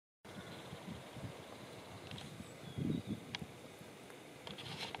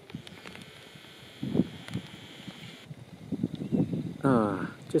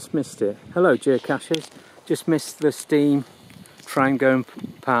Just missed it. Hello geocachers. Just missed the steam train going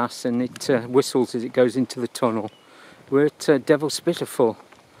past, and it whistles as it goes into the tunnel. We're at Devil's Spitful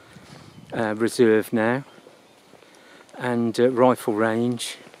Reserve now, and rifle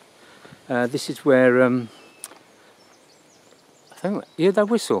range. This is where I think, yeah, that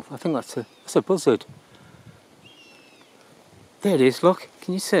whistle. I think that's a buzzard. There it is. Look,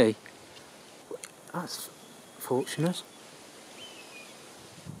 can you see? That's fortunate.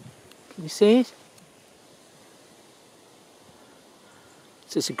 Can you see it?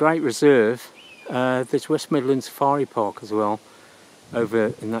 So it's a great reserve. There's West Midlands Safari Park as well,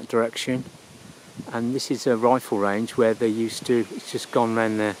 over in that direction. And this is a rifle range where they used to, it's just gone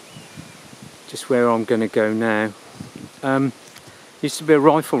round there, just where I'm going to go now. Used to be a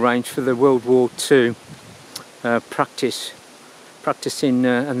rifle range for the World War II practicing,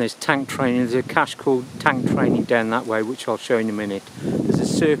 and there's tank training. There's a cache called tank training down that way, which I'll show in a minute. There's a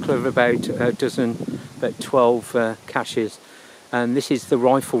circle of about a dozen, about 12 caches, and this is the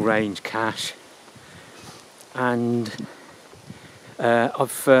rifle range cache. And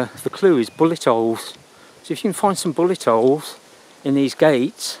the clue is bullet holes. So if you can find some bullet holes in these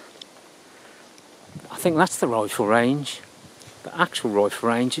gates, I think that's the rifle range. The actual rifle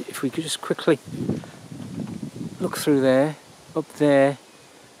range, if we could just quickly look through there, up there,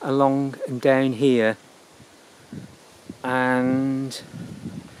 along and down here, and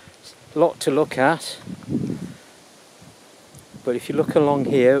a lot to look at. But if you look along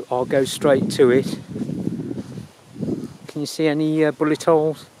here, I'll go straight to it. Can you see any bullet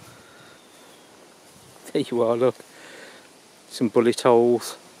holes? There you are, look. Some bullet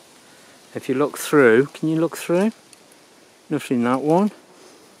holes. If you look through, can you look through? Nothing in that one.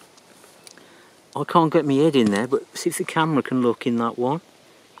 I can't get my head in there, but see if the camera can look in that one.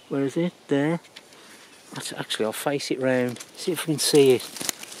 Where is it? There. That's actually, I'll face it round. See if I can see it.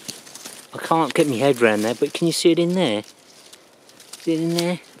 I can't get my head round there, but can you see it in there? See it in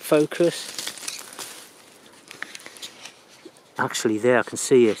there? Focus. Actually, there, I can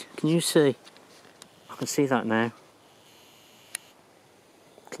see it. Can you see? I can see that now.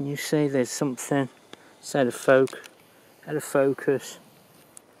 Can you see there's something? It's out of focus.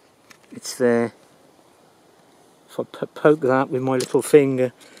 It's there. If I poke that with my little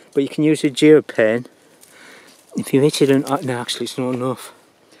finger, but you can use a geo pen. If you hit it, and no, actually it's not enough.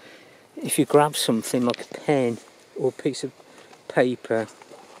 If you grab something like a pen or a piece of paper,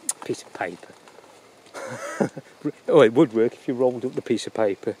 oh, it would work if you rolled up the piece of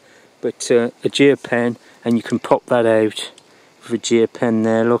paper, but a geo pen, and you can pop that out with a geo pen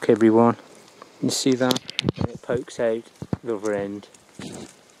there. Look, everyone, you see that? And it pokes out the other end.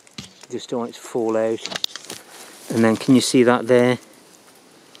 Just don't want it to fall out. And then can you see that there?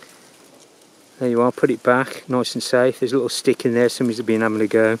 There you are, put it back, nice and safe. There's a little stick in there, somebody's been having a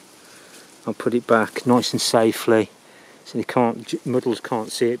go. I'll put it back nice and safely. So they can't, muddles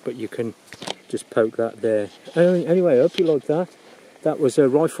can't see it, but you can just poke that there. Anyway, I hope you like that. That was a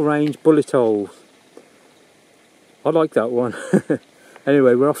rifle range bullet hole. I like that one.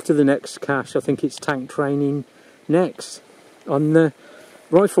 Anyway, we're off to the next cache. I think it's tank training next on the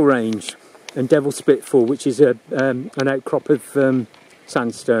rifle range and Devil's Spitful, which is an outcrop of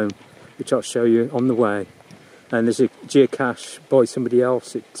sandstone, which I'll show you on the way. And there's a geocache by somebody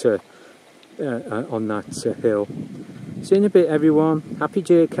else on that hill. See you in a bit, everyone. Happy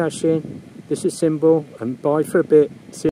geocaching. This is Simball, and bye for a bit. See